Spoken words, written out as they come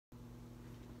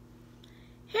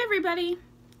Hey everybody,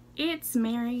 it's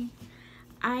Mary.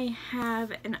 I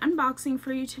have an unboxing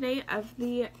for you today of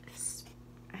the,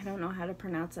 I don't know how to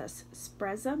pronounce this,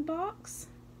 Sprezza box.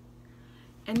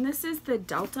 And this is the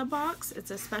Delta box.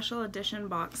 It's a special edition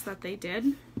box that they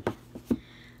did.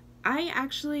 I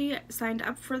actually signed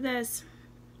up for this.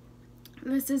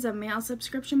 This is a mail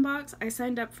subscription box. I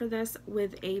signed up for this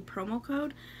with a promo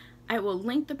code. I will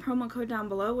link the promo code down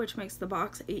below, which makes the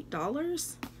box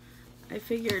 $8. I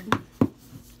figured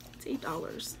it's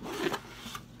 $8.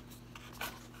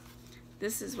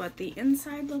 This is what the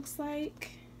inside looks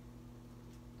like.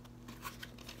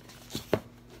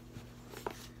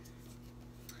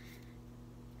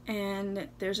 And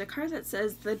there's a card that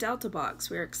says, the Delta Box.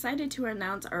 We're excited to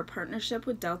announce our partnership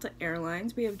with Delta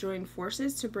Airlines. We have joined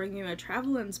forces to bring you a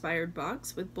travel-inspired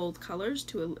box with bold colors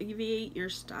to alleviate your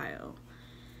style.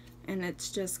 And it's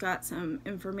just got some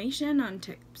information on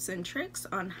tips and tricks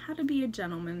on how to be a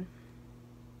gentleman.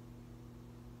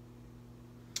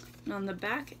 And on the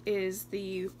back is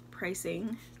the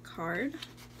pricing card.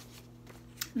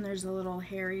 And there's a little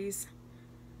Harry's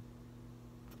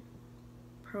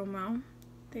promo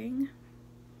thing,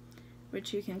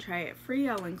 which you can try it free.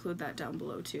 I'll include that down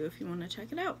below too if you want to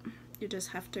check it out. You just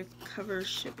have to cover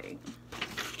shipping.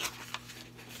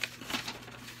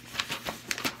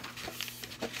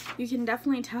 You can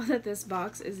definitely tell that this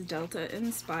box is Delta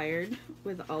inspired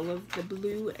with all of the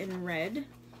blue and red.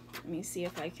 Let me see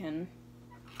if I can,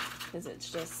 because it's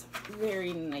just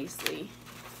very nicely,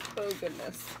 oh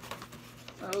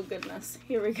goodness,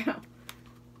 here we go,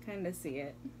 kind of see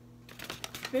it,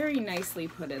 very nicely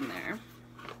put in there.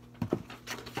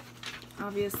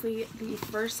 Obviously the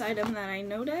first item that I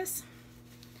notice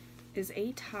is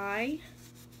a tie.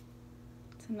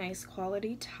 It's a nice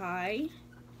quality tie,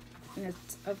 and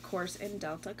it's of course in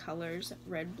Delta colors,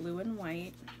 red, blue, and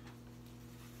white.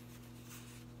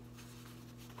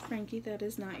 Frankie, that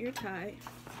is not your tie.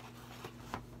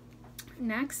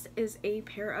 Next is a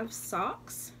pair of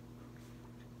socks,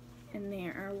 and they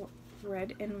are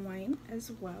red and white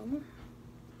as well.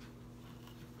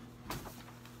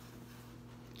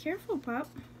 Careful, pup.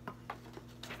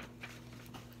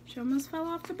 She almost fell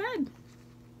off the bed.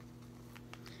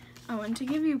 Oh, and to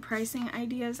give you pricing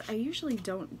ideas, I usually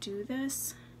don't do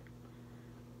this,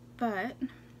 but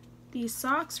these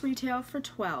socks retail for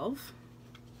 $12.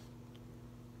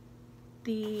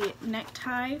 The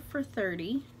necktie for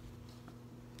 $30.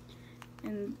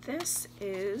 And this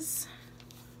is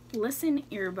Listen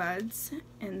earbuds,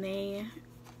 and they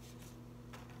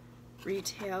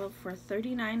retail for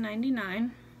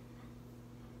 $39.99.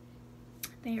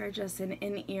 They are just an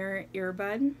in-ear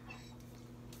earbud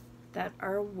that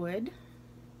are wood,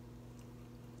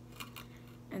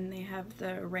 and they have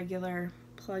the regular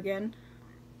plug-in.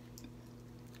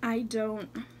 I don't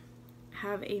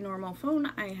have a normal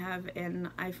phone. I have an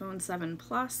iPhone 7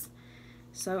 Plus,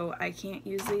 so I can't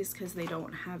use these because they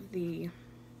don't have the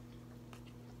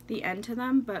end to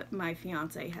them, but my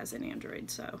fiance has an Android,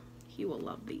 so he will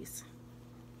love these.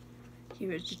 He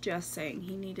was just saying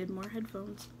he needed more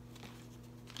headphones,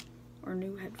 or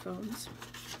new headphones.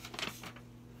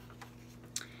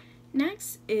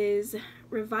 Next is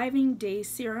Reviving Day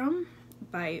Serum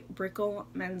by Brickle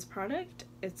Men's Product.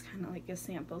 It's kind of like a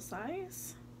sample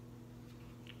size.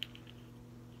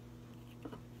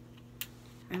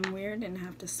 I'm weird and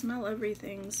have to smell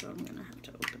everything, so I'm gonna have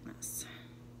to open this.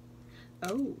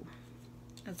 Oh,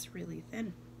 that's really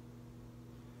thin.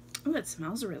 Oh, it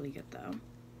smells really good though.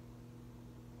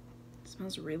 It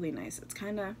smells really nice. It's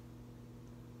kind of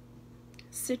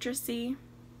citrusy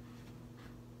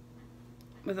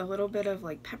with a little bit of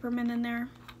like peppermint in there.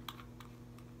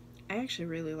 I actually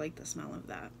really like the smell of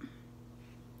that.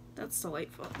 That's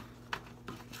delightful.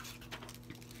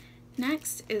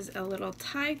 Next is a little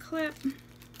tie clip.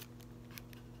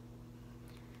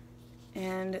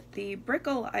 And the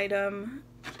Brickle item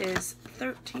is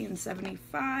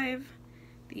 $13.75.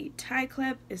 The tie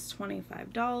clip is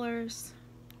 $25.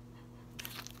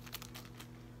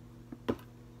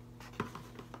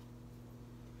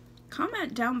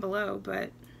 Comment down below,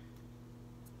 but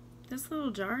this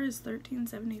little jar is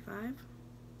 $13.75.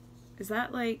 Is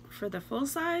that like for the full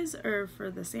size or for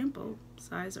the sample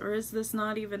size? Or is this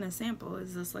not even a sample?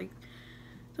 Is this like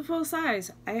the full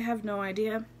size? I have no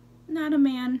idea. Not a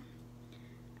man.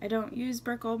 I don't use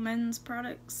Brickle Men's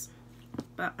products,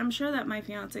 but I'm sure that my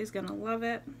fiance is gonna love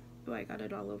it. Oh, I got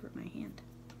it all over my hand.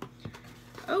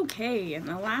 Okay, and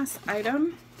the last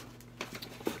item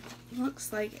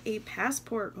looks like a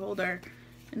passport holder,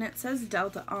 and it says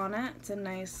Delta on it. It's a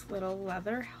nice little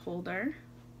leather holder,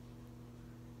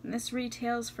 and this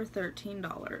retails for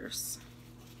 $13.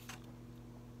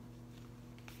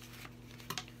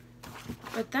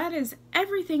 But that is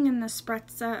everything in the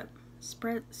Sprezza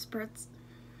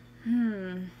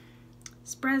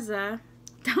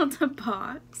Delta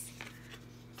Box.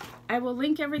 I will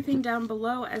link everything down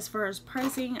below as far as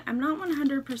pricing. I'm not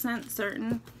 100%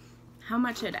 certain how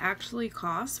much it actually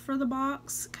costs for the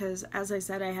box, because as I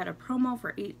said, I had a promo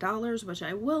for $8, which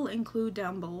I will include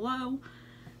down below,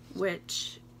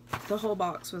 which the whole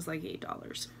box was like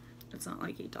 $8. It's not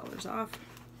like $8 off.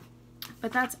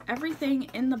 But that's everything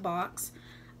in the box.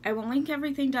 I will link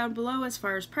everything down below as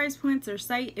far as price points or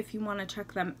site if you want to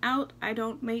check them out. I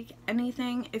don't make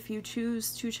anything if you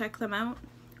choose to check them out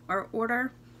or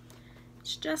order.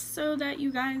 It's just so that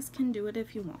you guys can do it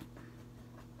if you want.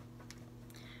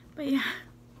 But yeah,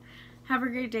 have a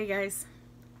great day, guys.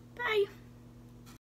 Bye.